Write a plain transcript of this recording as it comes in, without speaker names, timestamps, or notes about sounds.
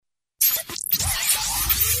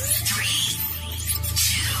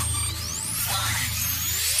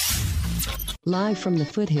live from the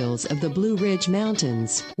foothills of the Blue Ridge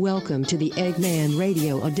Mountains. Welcome to the EggMan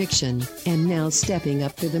Radio Addiction. And now stepping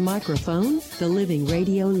up to the microphone, the living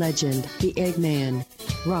radio legend, the EggMan,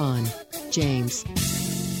 Ron James.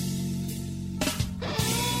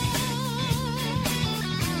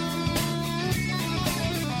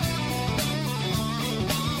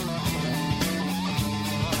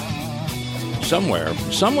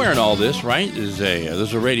 Somewhere in all this, right,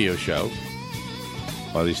 there's a radio show.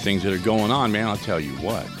 All these things that are going on, man, I'll tell you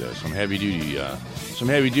what, some heavy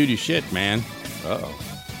duty shit, man. Uh-oh.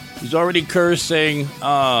 He's already cursing.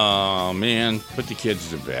 Oh, man, put the kids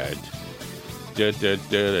to bed. According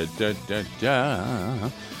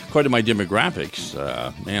to my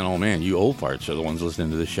demographics, man, oh man, you old farts are the ones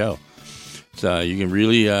listening to the show. So you can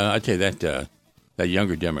really, I tell you that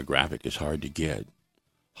younger demographic is hard to get.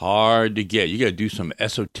 Hard to get. You got to do some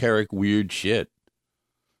esoteric, weird shit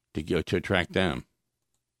to attract them.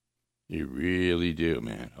 You really do,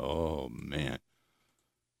 man. Oh, man.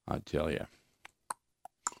 I tell you.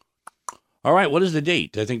 All right, what is the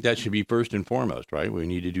date? I think that should be first and foremost, right? We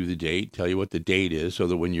need to do the date, tell you what the date is, so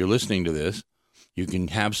that when you're listening to this, you can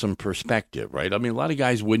have some perspective, right? I mean, a lot of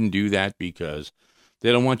guys wouldn't do that because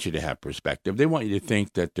they don't want you to have perspective. They want you to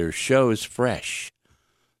think that their show is fresh.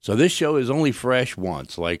 So this show is only fresh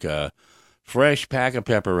once, like a fresh pack of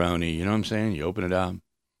pepperoni. You know what I'm saying? You open it up.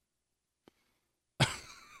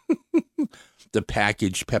 The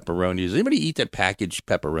packaged pepperoni. Does anybody eat that packaged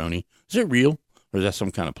pepperoni? Is it real? Or is that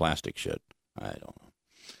some kind of plastic shit? I don't know.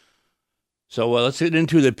 So let's get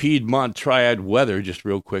into the Piedmont Triad weather just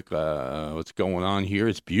real quick. What's going on here?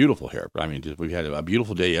 It's beautiful here. I mean, we had a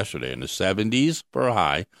beautiful day yesterday in the 70s for a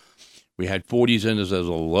high. We had 40s in as a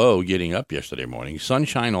low getting up yesterday morning.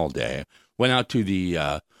 Sunshine all day. Went out to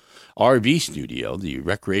the RV studio, the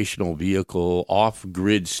recreational vehicle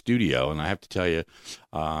off-grid studio. And I have to tell you,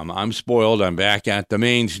 I'm spoiled. I'm back at the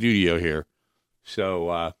main studio here.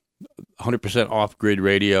 So 100% off-grid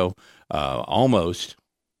radio, almost,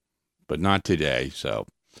 but not today. So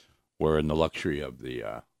we're in the luxury of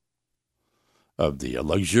the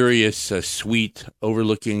luxurious suite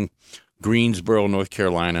overlooking Greensboro, North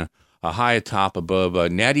Carolina, high atop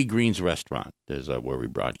above Natty Green's restaurant is where we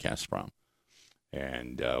broadcast from.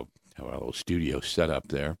 And have our little studio set up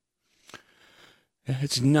there.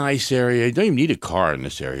 It's a nice area. You don't even need a car in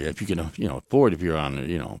this area. If you can, afford, if you're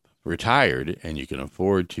on, retired and you can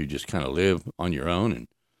afford to just kind of live on your own and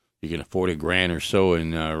you can afford $1,000 or so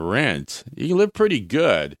in rent, you can live pretty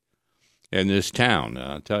good in this town,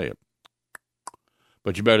 I'll tell you.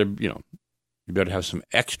 But you better, you better have some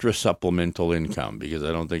extra supplemental income because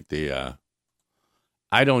I don't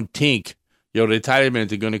think your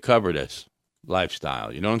retirement is going to cover this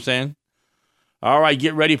lifestyle. You know what I'm saying? All right,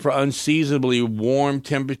 get ready for unseasonably warm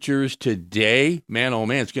temperatures today. Man, oh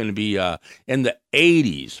man, it's going to be in the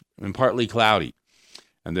 80s and partly cloudy.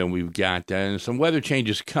 And then we've got some weather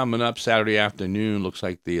changes coming up Saturday afternoon. Looks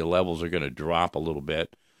like the levels are going to drop a little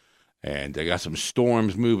bit. And they got some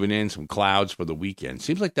storms moving in, some clouds for the weekend.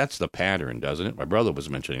 Seems like that's the pattern, doesn't it? My brother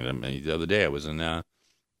was mentioning them the other day. I was in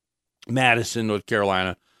Madison, North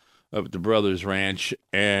Carolina, up at the Brothers Ranch,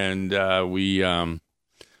 and we went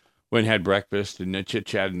and had breakfast and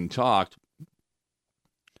chit-chatted and talked.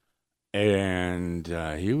 And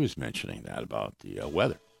he was mentioning that about the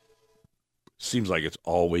weather. Seems like it's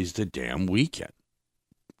always the damn weekend,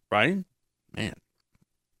 right? Man.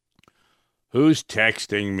 Who's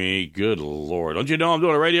texting me? Good Lord. Don't you know I'm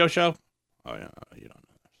doing a radio show? Oh, yeah, you don't know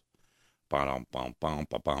this.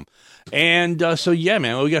 And so, yeah,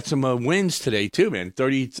 man, we got some winds today, too, man.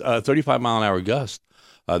 35-mile-an-hour gust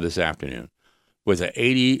this afternoon with an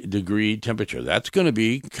 80-degree temperature. That's going to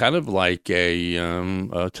be kind of like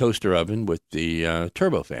a toaster oven with the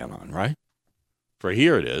turbofan on, right? For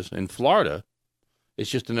here it is. In Florida, it's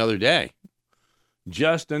just another day.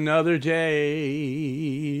 Just another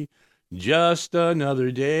day. Just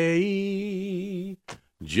another day.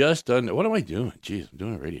 What am I doing? Jeez, I'm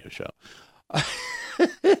doing a radio show.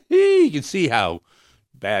 You can see how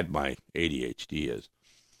bad my ADHD is.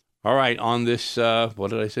 All right, on this, what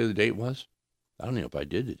did I say the date was? I don't know if I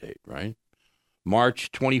did the date, right?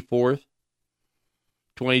 March 24th,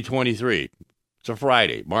 2023. It's a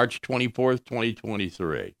Friday, March 24th,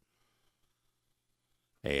 2023.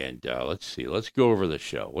 And let's see. Let's go over the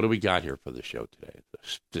show. What do we got here for the show today?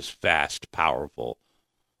 This fast, powerful,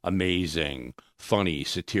 amazing, funny,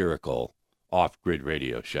 satirical, off-grid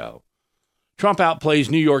radio show. Trump outplays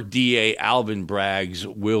New York DA Alvin brags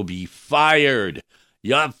will be fired.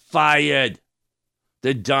 You're fired.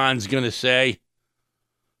 The Don's going to say.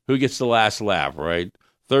 Who gets the last laugh, right?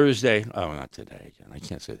 Thursday. Oh, not today again. I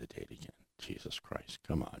can't say the date again. Jesus Christ.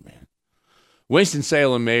 Come on, man.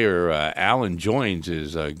 Winston-Salem Mayor Alvin Joins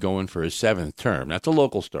is going for his 7th term. That's a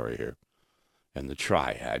local story here. And the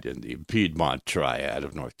Triad, in the Piedmont Triad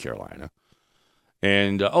of North Carolina.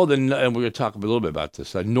 And, and we're going to talk a little bit about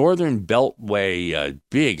this. Northern Beltway,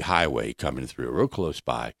 big highway coming through, real close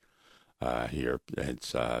by here.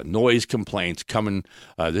 It's noise complaints coming.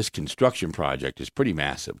 This construction project is pretty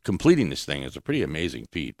massive. Completing this thing is a pretty amazing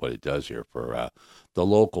feat, what it does here for the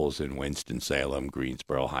locals in Winston-Salem,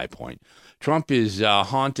 Greensboro, High Point. Trump is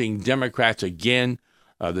haunting Democrats again.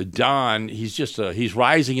 The Don, he's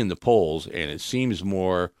rising in the polls, and it seems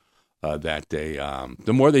more that they,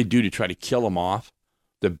 the more they do to try to kill him off,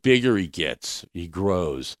 the bigger he gets, he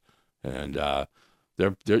grows, and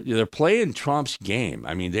they're playing Trump's game.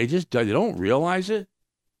 I mean, they don't realize it,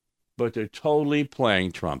 but they're totally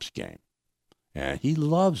playing Trump's game, and he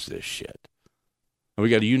loves this shit. And we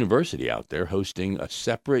got a university out there hosting a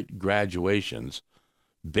separate graduations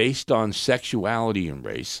based on sexuality and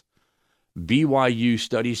race. BYU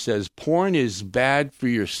study says porn is bad for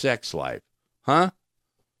your sex life. Huh?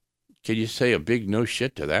 Can you say a big no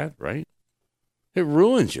shit to that, right? It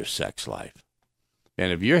ruins your sex life.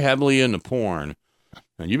 And if you're heavily into porn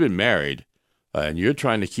and you've been married and you're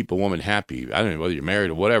trying to keep a woman happy, I don't know whether you're married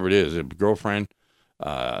or whatever it is, a girlfriend,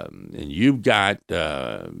 and you've got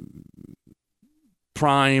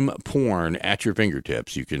prime porn at your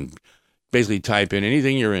fingertips, you can basically type in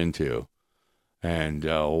anything you're into and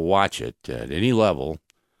watch it at any level.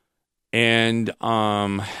 And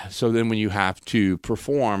so then when you have to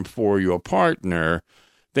perform for your partner,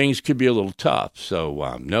 things could be a little tough.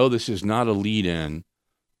 So no, this is not a lead-in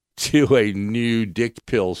to a new dick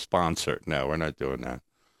pill sponsor. No, we're not doing that.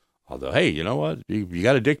 Although, hey, you know what? You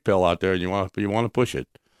got a dick pill out there and you want to push it,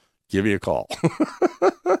 give me a call.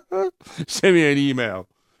 Send me an email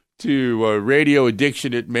to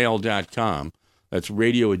radioaddiction@mail.com. That's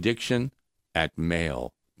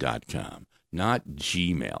radioaddiction@mail.com. Not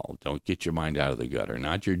Gmail. Don't get your mind out of the gutter.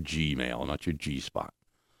 Not your Gmail, not your G-spot.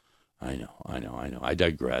 I know. I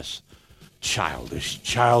digress.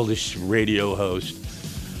 Childish radio host.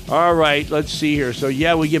 All right, let's see here. So,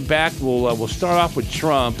 yeah, we get back. We'll start off with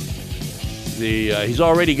Trump. He's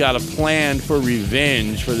already got a plan for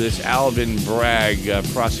revenge for this Alvin Bragg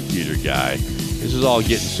prosecutor guy. This is all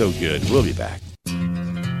getting so good. We'll be back.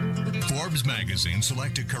 Forbes magazine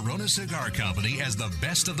selected Corona Cigar Company as the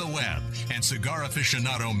best of the web, and Cigar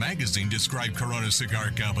Aficionado magazine described Corona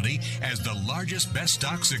Cigar Company as the largest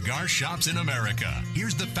best-stocked cigar shops in America.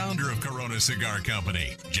 Here's the founder of Corona Cigar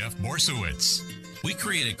Company, Jeff Borsowitz. We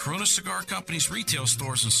created Corona Cigar Company's retail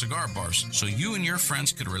stores and cigar bars so you and your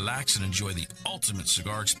friends could relax and enjoy the ultimate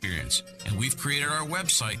cigar experience. And we've created our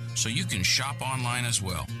website so you can shop online as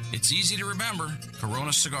well. It's easy to remember,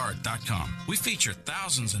 coronacigar.com. We feature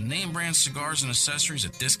thousands of name brand cigars and accessories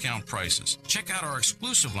at discount prices. Check out our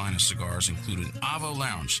exclusive line of cigars including Avo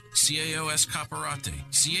Lounge, CAO Escaparate,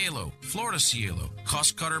 Cielo, Florida Cielo,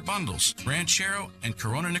 Cost Cutter Bundles, Ranchero, and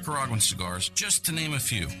Corona Nicaraguan cigars, just to name a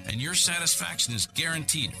few. And your satisfaction is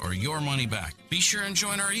guaranteed or your money back. Be sure and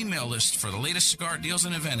join our email list for the latest cigar deals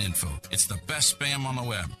and event info. It's the best spam on the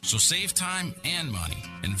web. So save time and money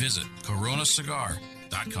and visit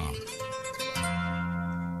coronacigar.com.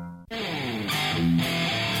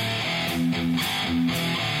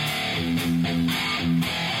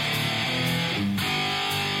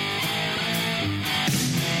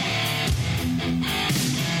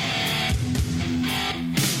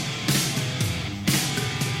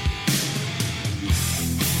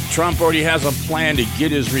 Trump already has a plan to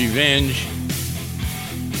get his revenge.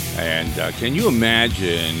 And can you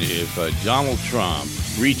imagine if Donald Trump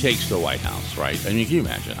retakes the White House, right? I mean, can you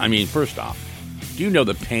imagine? I mean, first off, do you know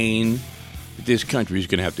the pain that this country is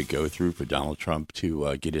going to have to go through for Donald Trump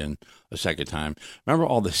to get in a second time? Remember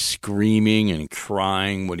all the screaming and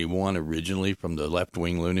crying when he won originally from the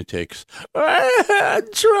left-wing lunatics?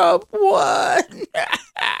 Trump won!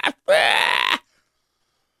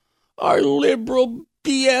 Our liberal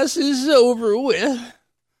BS is over with.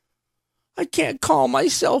 I can't call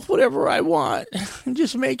myself whatever I want and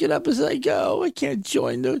just make it up as I go. I can't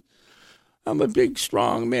join I'm a big,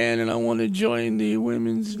 strong man, and I want to join the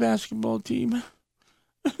women's basketball team.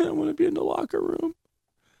 I want to be in the locker room.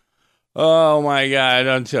 Oh, my God.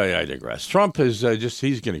 I'll tell you, I digress. Trump is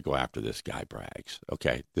he's going to go after this guy, Braggs.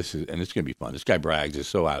 Okay, it's going to be fun. This guy, Braggs, is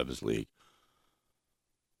so out of his league.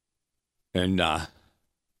 And,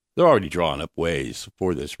 they're already drawing up ways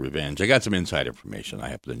for this revenge. I got some inside information. I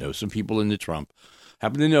happen to know some people in Trump,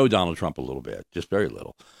 happen to know Donald Trump a little bit, just very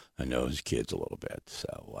little. I know his kids a little bit.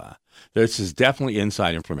 So this is definitely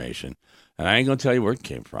inside information. And I ain't going to tell you where it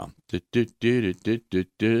came from. But this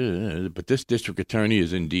district attorney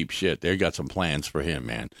is in deep shit. They got some plans for him,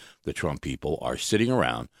 man. The Trump people are sitting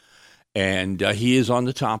around. And he is on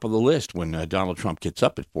the top of the list when Donald Trump gets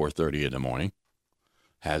up at 4:30 in the morning,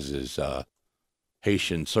 has his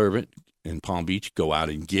Haitian servant in Palm Beach go out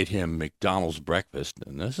and get him McDonald's breakfast.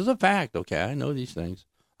 And this is a fact, okay? I know these things.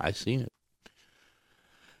 I've seen it.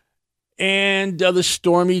 And the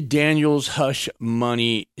Stormy Daniels hush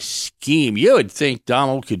money scheme. You would think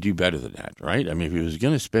Donald could do better than that, right? I mean, if he was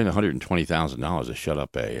going to spend $120,000 to shut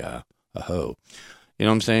up a hoe, you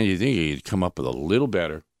know what I'm saying? You think he'd come up with a little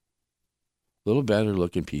better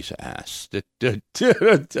looking piece of ass.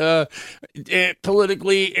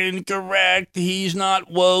 Politically incorrect. He's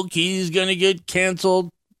not woke. He's going to get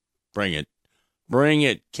canceled. Bring it. Bring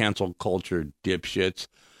it, cancel culture dipshits.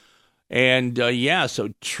 And, so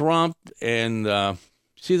Trump and, the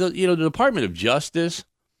Department of Justice,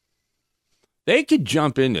 they could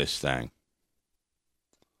jump in this thing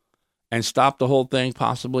and stop the whole thing,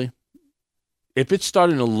 possibly. If it's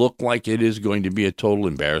starting to look like it is going to be a total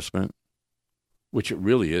embarrassment, which it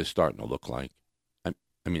really is starting to look like. I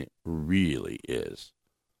mean, it really is.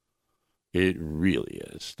 It really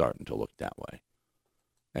is starting to look that way.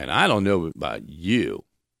 And I don't know about you,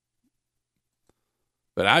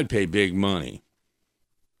 but I'd pay big money.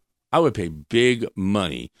 I would pay big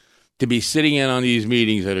money to be sitting in on these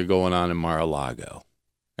meetings that are going on in Mar-a-Lago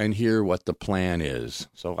and hear what the plan is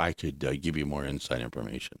so I could give you more inside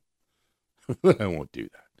information. I won't do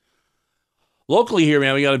that. Locally here,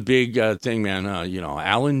 man, we got a big thing, man.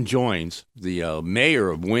 Alan Joins, the mayor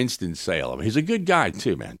of Winston, Salem. He's a good guy,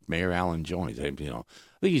 too, man. Mayor Alan Joins. I think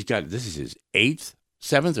this is his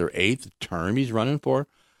 7th or 8th term he's running for.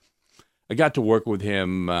 I got to work with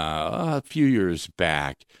him a few years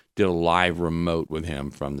back. Did a live remote with him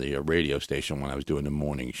from the radio station when I was doing the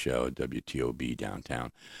morning show at WTOB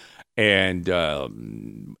downtown. And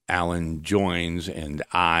Alan Joins and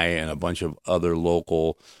I and a bunch of other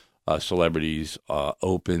local celebrities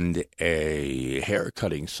opened a hair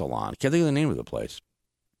cutting salon. Can't think of the name of the place.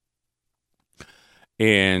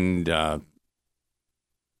 And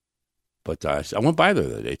but I went by there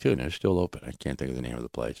the other day too, and they're still open. I can't think of the name of the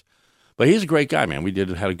place. But he's a great guy, man. We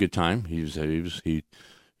had a good time. He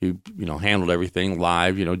handled everything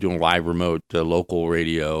live. Doing live remote local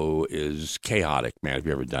radio is chaotic, man. If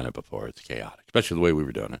you ever done it before, it's chaotic, especially the way we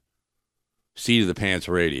were doing it. Seat of the pants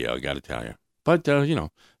radio, I got to tell you. But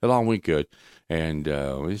it all went good, and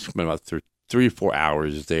we spent about 3 or 4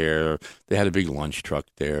 hours there. They had a big lunch truck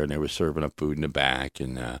there, and they were serving up food in the back,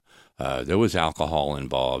 and there was alcohol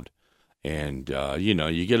involved. And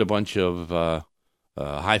you get a bunch of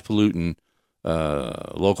highfalutin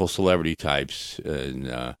local celebrity types,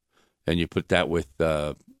 and you put that with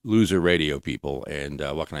loser radio people, and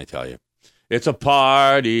what can I tell you? It's a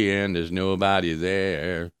party, and there's nobody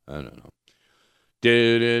there. I don't know.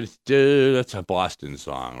 That's a Boston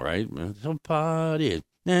song, right? It's a party.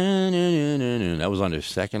 That was on their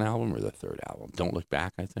second album or the third album. Don't Look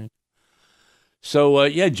Back, I think. So,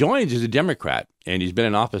 Joins is a Democrat, and he's been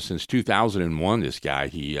in office since 2001, this guy.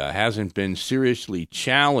 He hasn't been seriously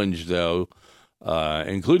challenged, though,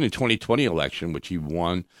 including the 2020 election, which he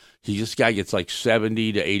won. This guy gets like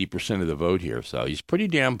 70 to 80% of the vote here, so he's pretty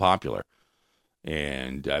damn popular.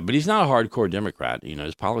 And but he's not a hardcore Democrat.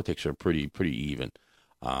 His politics are pretty even.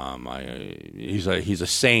 He's a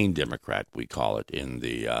sane Democrat, we call it in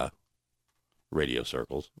the radio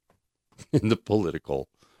circles, in the political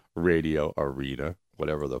radio arena,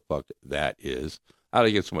 whatever the fuck that is. How do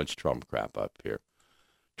I get so much Trump crap up here?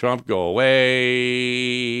 Trump, go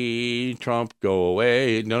away. Trump, go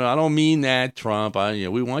away. No, I don't mean that, Trump.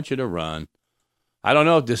 We want you to run. I don't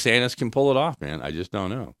know if DeSantis can pull it off, man. I just don't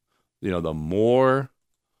know. The more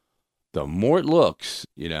it looks,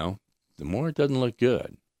 the more it doesn't look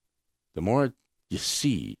good. The more you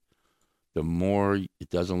see, the more it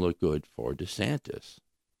doesn't look good for DeSantis.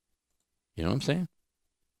 You know what I'm saying?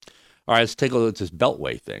 All right, let's take a look at this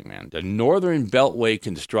Beltway thing, man. The Northern Beltway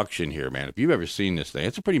construction here, man. If you've ever seen this thing,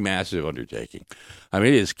 it's a pretty massive undertaking. I mean,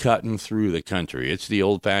 it is cutting through the country. It's the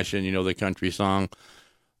old-fashioned, the country song.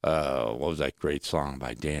 What was that great song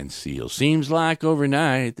by Dan Seal? Seems like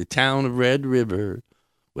overnight the town of Red River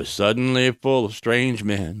was suddenly full of strange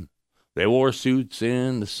men. They wore suits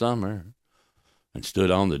in the summer and stood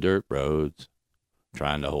on the dirt roads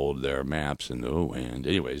trying to hold their maps in the wind.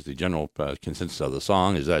 Anyways, the general consensus of the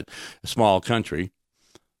song is that a small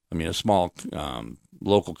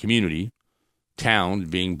local community, town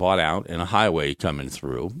being bought out and a highway coming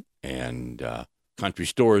through and Country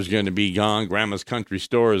store is going to be gone. Grandma's country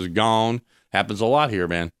store is gone. Happens a lot here,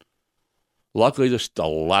 man. Luckily, there's a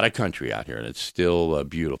lot of country out here, and it's still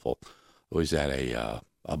beautiful. I was at a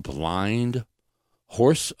blind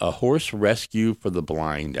horse rescue for the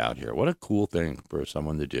blind out here. What a cool thing for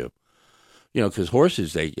someone to do. You know, because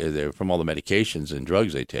horses, they're from all the medications and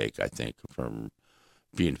drugs they take, I think, from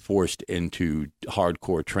being forced into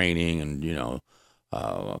hardcore training and, you know,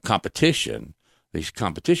 competition. These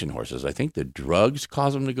competition horses, I think the drugs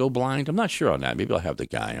cause them to go blind. I'm not sure on that. Maybe I'll have the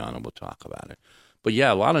guy on and we'll talk about it. But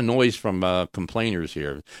yeah, a lot of noise from complainers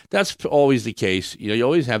here. That's always the case. You know, you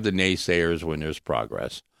always have the naysayers when there's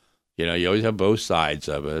progress. You know, you always have both sides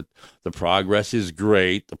of it. The progress is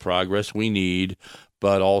great, the progress we need,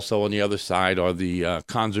 but also on the other side are the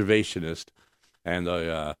conservationist and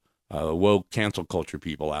the woke cancel culture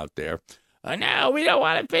people out there. No, we don't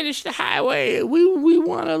want to finish the highway. We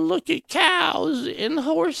want to look at cows and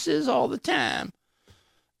horses all the time.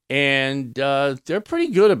 And they're pretty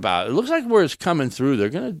good about it. It looks like where it's coming through, they're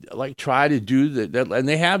going to like try to do that, and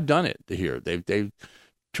they have done it here. They've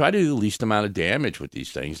tried to do the least amount of damage with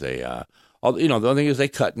these things. They, the other thing is they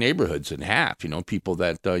cut neighborhoods in half. You know, people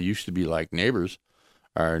that used to be like neighbors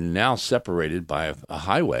are now separated by a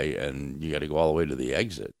highway, and you got to go all the way to the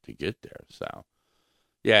exit to get there. So,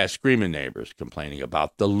 yeah, screaming neighbors complaining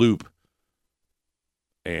about the loop.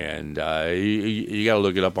 And you got to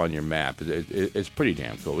look it up on your map. It's pretty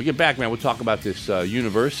damn cool. We get back, man. We'll talk about this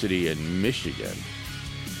university in Michigan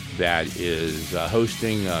that is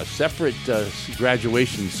hosting separate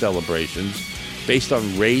graduation celebrations based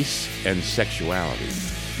on race and sexuality.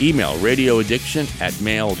 Email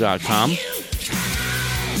radioaddiction@mail.com.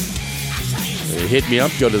 Hit me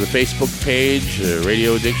up. Go to the Facebook page,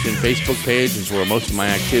 Radio Addiction Facebook page is where most of my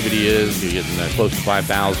activity is. You're getting close to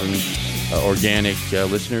 5,000 organic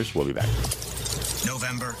listeners. We'll be back.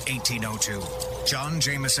 November 1802. John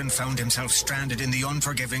Jameson found himself stranded in the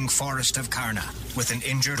unforgiving forest of Carna with an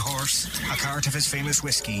injured horse, a cart of his famous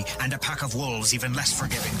whiskey, and a pack of wolves even less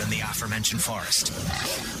forgiving than the aforementioned forest.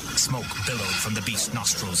 Smoke billowed from the beast's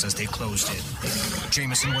nostrils as they closed in.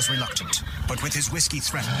 Jameson was reluctant, but with his whiskey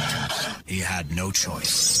threatened, he had no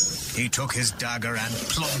choice. He took his dagger and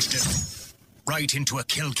plunged it right into a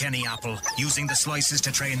Kilkenny apple, using the slices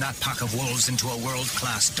to train that pack of wolves into a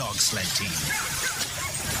world-class dog sled team.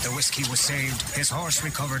 The whiskey was saved, his horse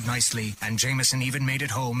recovered nicely, and Jameson even made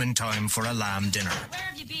it home in time for a lamb dinner. Where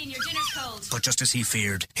have you been? Your dinner's cold. But just as he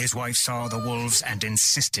feared, his wife saw the wolves and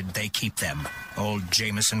insisted they keep them. Old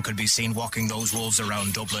Jameson could be seen walking those wolves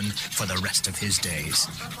around Dublin for the rest of his days,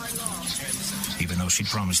 even though she'd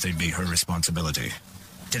promised they'd be her responsibility.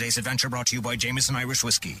 Today's adventure brought to you by Jameson Irish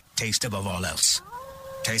Whiskey. Taste above all else.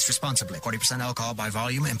 Taste responsibly. 40% alcohol by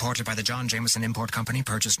volume. Imported by the John Jameson Import Company.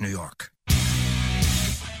 Purchased New York.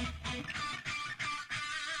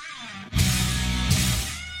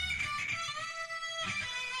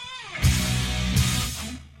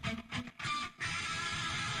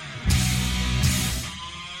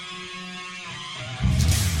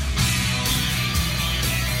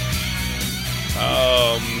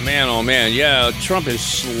 Oh, man. Yeah, Trump is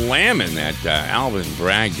slamming that Alvin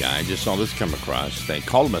Bragg guy. I just saw this come across. They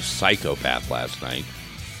called him a psychopath last night.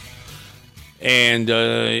 And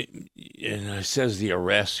it says the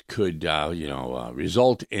arrest could,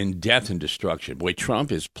 result in death and destruction. Boy,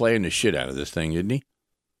 Trump is playing the shit out of this thing, isn't he?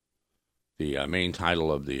 The main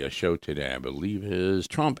title of the show today, I believe, is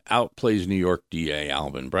Trump outplays New York DA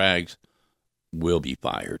Alvin Bragg, will be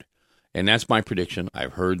fired. And that's my prediction.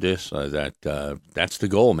 I've heard this, that's the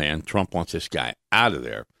goal, man. Trump wants this guy out of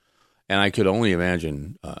there. And I could only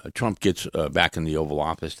imagine Trump gets back in the Oval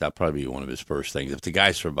Office. That'll probably be one of his first things. If the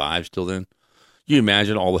guy survives till then, you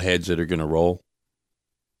imagine all the heads that are going to roll?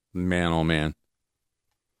 Man, oh, man.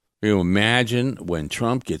 You imagine when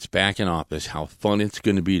Trump gets back in office, how fun it's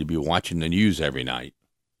going to be watching the news every night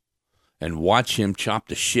and watch him chop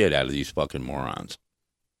the shit out of these fucking morons.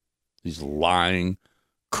 These lying,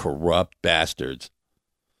 corrupt bastards.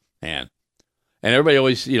 Man. And everybody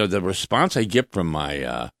always, the response I get from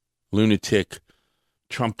my lunatic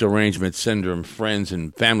Trump derangement syndrome friends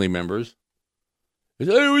and family members is,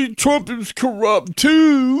 hey, Trump is corrupt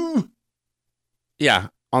too. Yeah,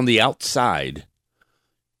 on the outside.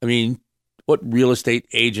 I mean, what real estate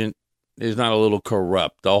agent is not a little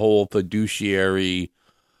corrupt? The whole fiduciary,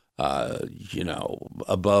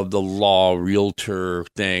 above the law realtor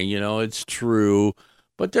thing, it's true.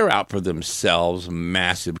 But they're out for themselves,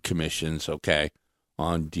 massive commissions, okay,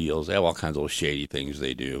 on deals. They have all kinds of shady things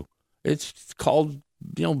they do. It's called,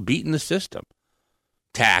 beating the system.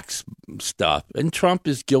 Tax stuff. And Trump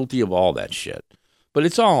is guilty of all that shit. But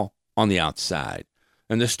it's all on the outside.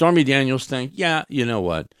 And the Stormy Daniels thing, yeah, you know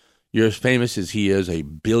what? You're as famous as he is, a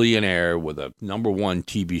billionaire with a #1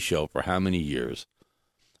 TV show for how many years?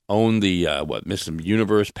 Owned the, Miss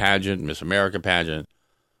Universe pageant, Miss America pageant.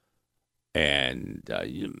 And,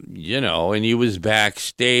 and he was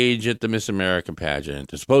backstage at the Miss America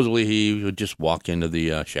pageant. And supposedly he would just walk into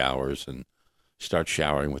the showers and start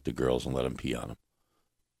showering with the girls and let them pee on him.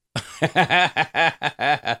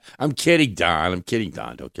 I'm kidding, Don.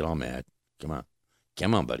 Don't get all mad. Come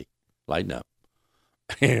on, buddy. Lighten up.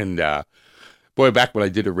 And, back when I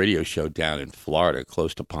did a radio show down in Florida,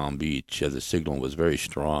 close to Palm Beach, the signal was very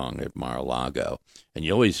strong at Mar-a-Lago. And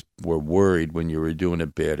you always were worried when you were doing a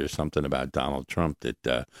bit or something about Donald Trump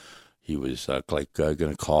that he was going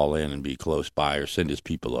to call in and be close by or send his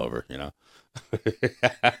people over,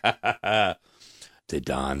 The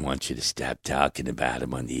Don wants you to stop talking about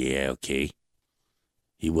him on the air, okay?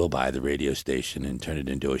 He will buy the radio station and turn it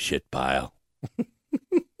into a shit pile.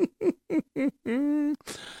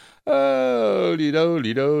 Oh,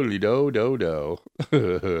 do.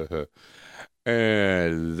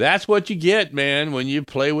 And that's what you get, man, when you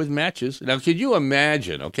play with matches. Now, could you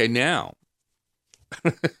imagine? Okay, now.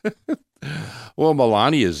 Well,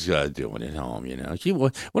 Melania's doing at home, I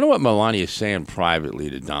wonder what Melania's saying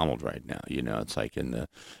privately to Donald right now. It's like in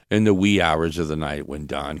the wee hours of the night when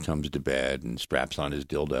Don comes to bed and straps on his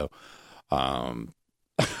dildo.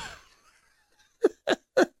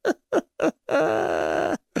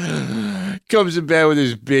 Comes to bed with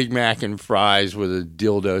his Big Mac and fries with a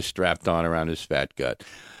dildo strapped on around his fat gut.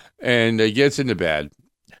 And gets into bed.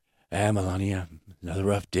 Melania, another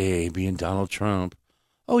rough day being Donald Trump.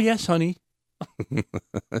 Oh, yes, honey.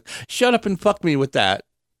 Shut up and fuck me with that.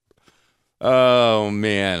 Oh,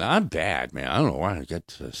 man, I'm bad, man. I don't know why I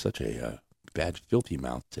got such a bad, filthy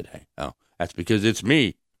mouth today. Oh, that's because it's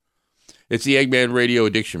me. It's the EggMan Radio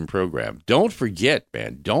Addiction program. Don't forget,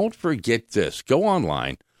 man. Don't forget this. Go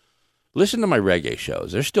online. Listen to my reggae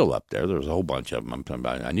shows. They're still up there. There's a whole bunch of them. I'm talking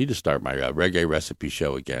about. I need to start my reggae recipe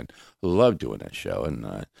show again. Love doing that show.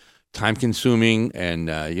 And time-consuming, and,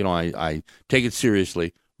 I take it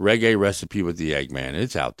seriously. Reggae recipe with the Eggman.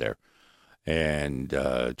 It's out there. And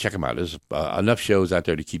check them out. There's enough shows out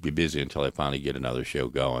there to keep you busy until I finally get another show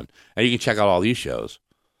going. And you can check out all these shows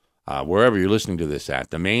wherever you're listening to this at.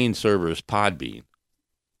 The main server is Podbean.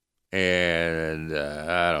 And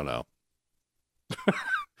I don't know.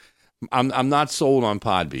 I'm not sold on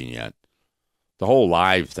Podbean yet. The whole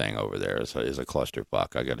live thing over there is a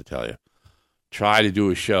clusterfuck, I got to tell you. Try to do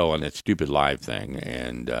a show on that stupid live thing,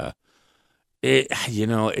 and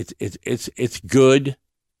it's good.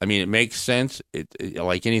 I mean, it makes sense. It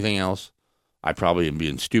like anything else, I probably am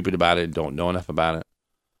being stupid about it and don't know enough about it.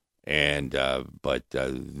 And but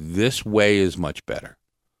this way is much better.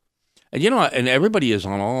 And, and everybody is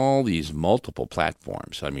on all these multiple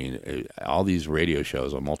platforms. I mean, all these radio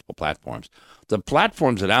shows on multiple platforms. The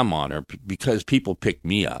platforms that I'm on are because people pick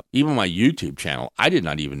me up. Even my YouTube channel, I did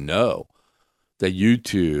not even know that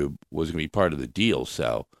YouTube was going to be part of the deal.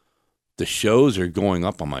 So the shows are going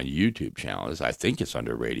up on my YouTube channel. I think it's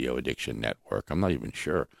under Radio Addiction Network. I'm not even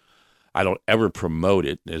sure. I don't ever promote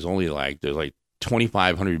it. There's like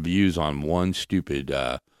 2,500 views on one stupid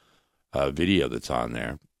video that's on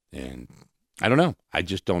there. And I don't know. I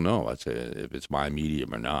just don't know if it's my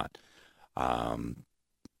medium or not. I'm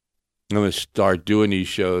going to start doing these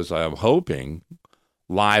shows, I'm hoping,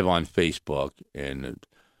 live on Facebook and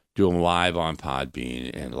do them live on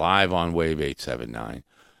Podbean and live on Wave 879.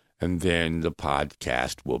 And then the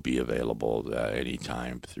podcast will be available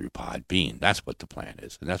anytime through Podbean. That's what the plan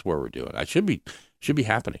is. And that's where we're doing. It should be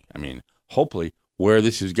happening. I mean, hopefully where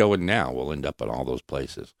this is going now, we'll end up in all those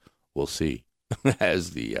places. We'll see.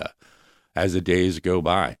 as the days go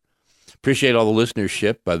by. Appreciate all the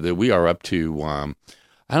listenership. We are up to, I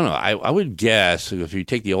don't know, I would guess if you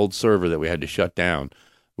take the old server that we had to shut down,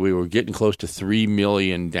 we were getting close to 3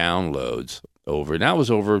 million downloads over. And that was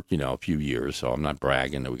over, a few years, so I'm not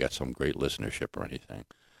bragging that we got some great listenership or anything.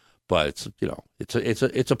 But it's a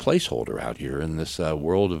placeholder out here in this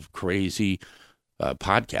world of crazy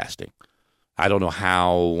podcasting. I don't know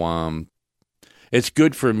how... It's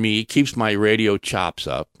good for me. Keeps my radio chops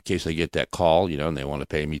up in case I get that call, and they want to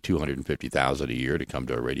pay me $250,000 a year to come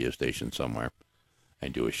to a radio station somewhere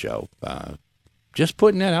and do a show. Just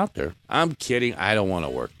putting that out there. I'm kidding. I don't want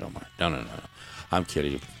to work no more. No. I'm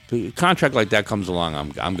kidding. If a contract like that comes along,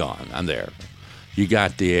 I'm gone. I'm there. You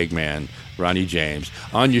got the Eggman, Ronnie James,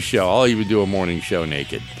 on your show. I'll even do a morning show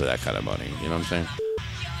naked for that kind of money. You know what I'm saying?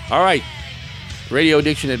 All right.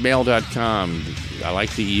 RadioAddiction@mail.com. I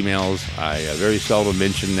like the emails. I very seldom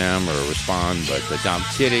mention them or respond, but I'm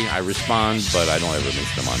kidding. I respond, but I don't ever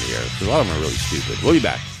mention them on the air because a lot of them are really stupid. We'll be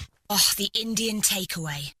back. Oh, the Indian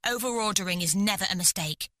takeaway. Over-ordering is never a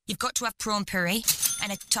mistake. You've got to have prawn puree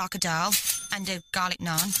and a taka dal and a garlic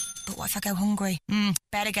naan. But what if I go hungry?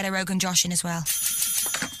 Better get a Rogan Josh in as well.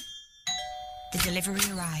 The delivery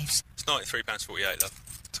arrives. It's £93.48, love.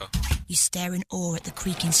 So. You stare in awe at the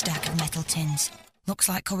creaking stack of metal tins. Looks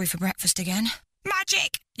like curry for breakfast again.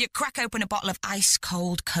 Magic! You crack open a bottle of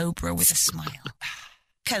ice-cold Cobra with a smile.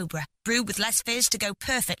 Cobra, brewed with less fizz to go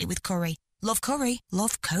perfectly with curry. Love curry,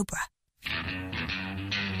 love Cobra.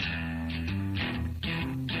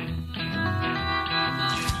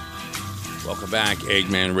 Welcome back,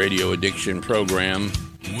 EggMan Radio Addiction program.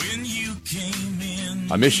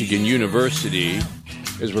 A Michigan university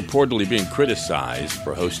is reportedly being criticized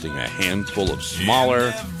for hosting a handful of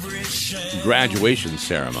smaller graduation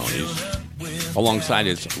ceremonies alongside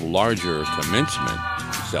its larger commencement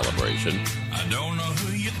celebration.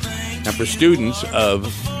 And for students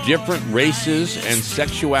of different races and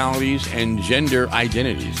sexualities and gender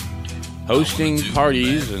identities, hosting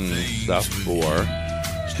parties and stuff for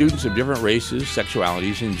students of different races,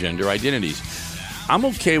 sexualities, and gender identities. I'm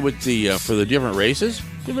okay with for the different races.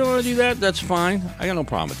 If you want to do that, that's fine. I got no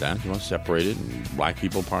problem with that. If you want to separate it, and black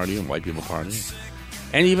people party and white people party.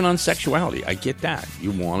 And even on sexuality, I get that.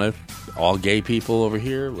 You want all gay people over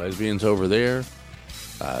here, lesbians over there,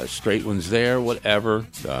 straight ones there, whatever.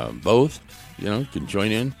 Both, you can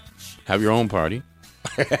join in, have your own party.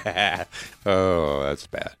 Oh, that's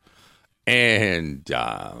bad. And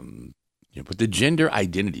but the gender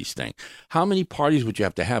identities thing. How many parties would you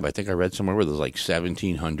have to have? I think I read somewhere where there's like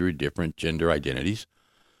 1,700 different gender identities.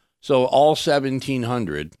 So all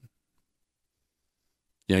 1,700,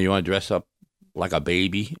 you want to dress up like a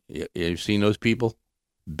baby. You've seen those people?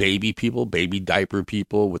 Baby people, baby diaper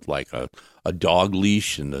people with like a dog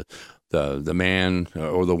leash, and the man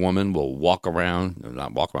or the woman will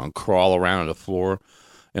crawl around on the floor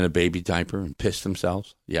in a baby diaper and piss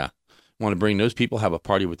themselves. Yeah. Want to bring those people, have a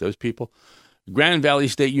party with those people? Grand Valley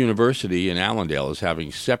State University in Allendale is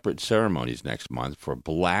having separate ceremonies next month for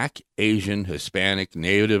Black, Asian, Hispanic,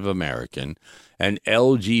 Native American, and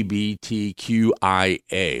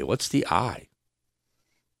LGBTQIA. What's the I?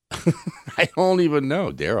 I don't even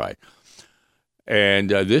know, dare I?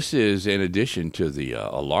 And this is in addition to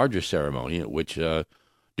a larger ceremony at which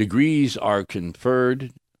degrees are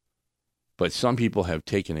conferred, but some people have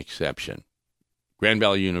taken exception. Grand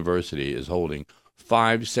Valley University is holding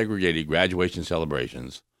 5 segregated graduation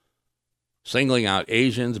celebrations, singling out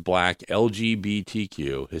Asians, Black,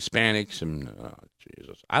 LGBTQ, Hispanics, and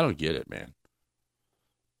Jesus, I don't get it, man.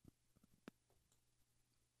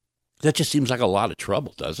 That just seems like a lot of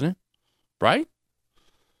trouble, doesn't it? Right?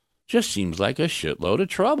 Just seems like a shitload of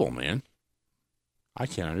trouble, man. I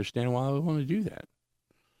can't understand why I would want to do that.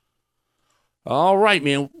 All right,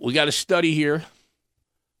 man, we got a study here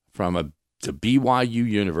from to BYU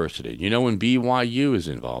University. When BYU is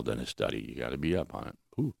involved in a study, you got to be up on it.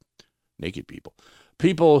 Ooh, naked people.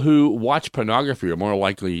 People who watch pornography are more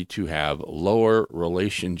likely to have lower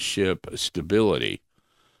relationship stability,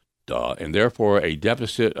 and therefore a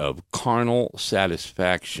deficit of carnal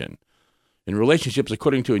satisfaction. In relationships,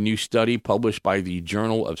 according to a new study published by the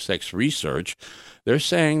Journal of Sex Research, they're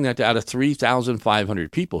saying that out of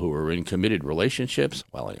 3,500 people who are in committed relationships,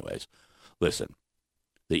 listen.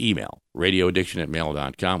 The email,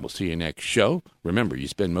 radioaddiction@mail.com. We'll see you next show. Remember, you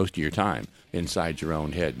spend most of your time inside your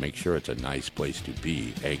own head. Make sure it's a nice place to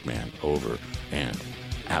be. EggMan over and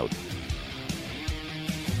out.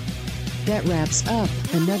 That wraps up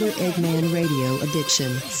another EggMan Radio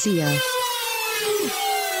Addiction. See ya.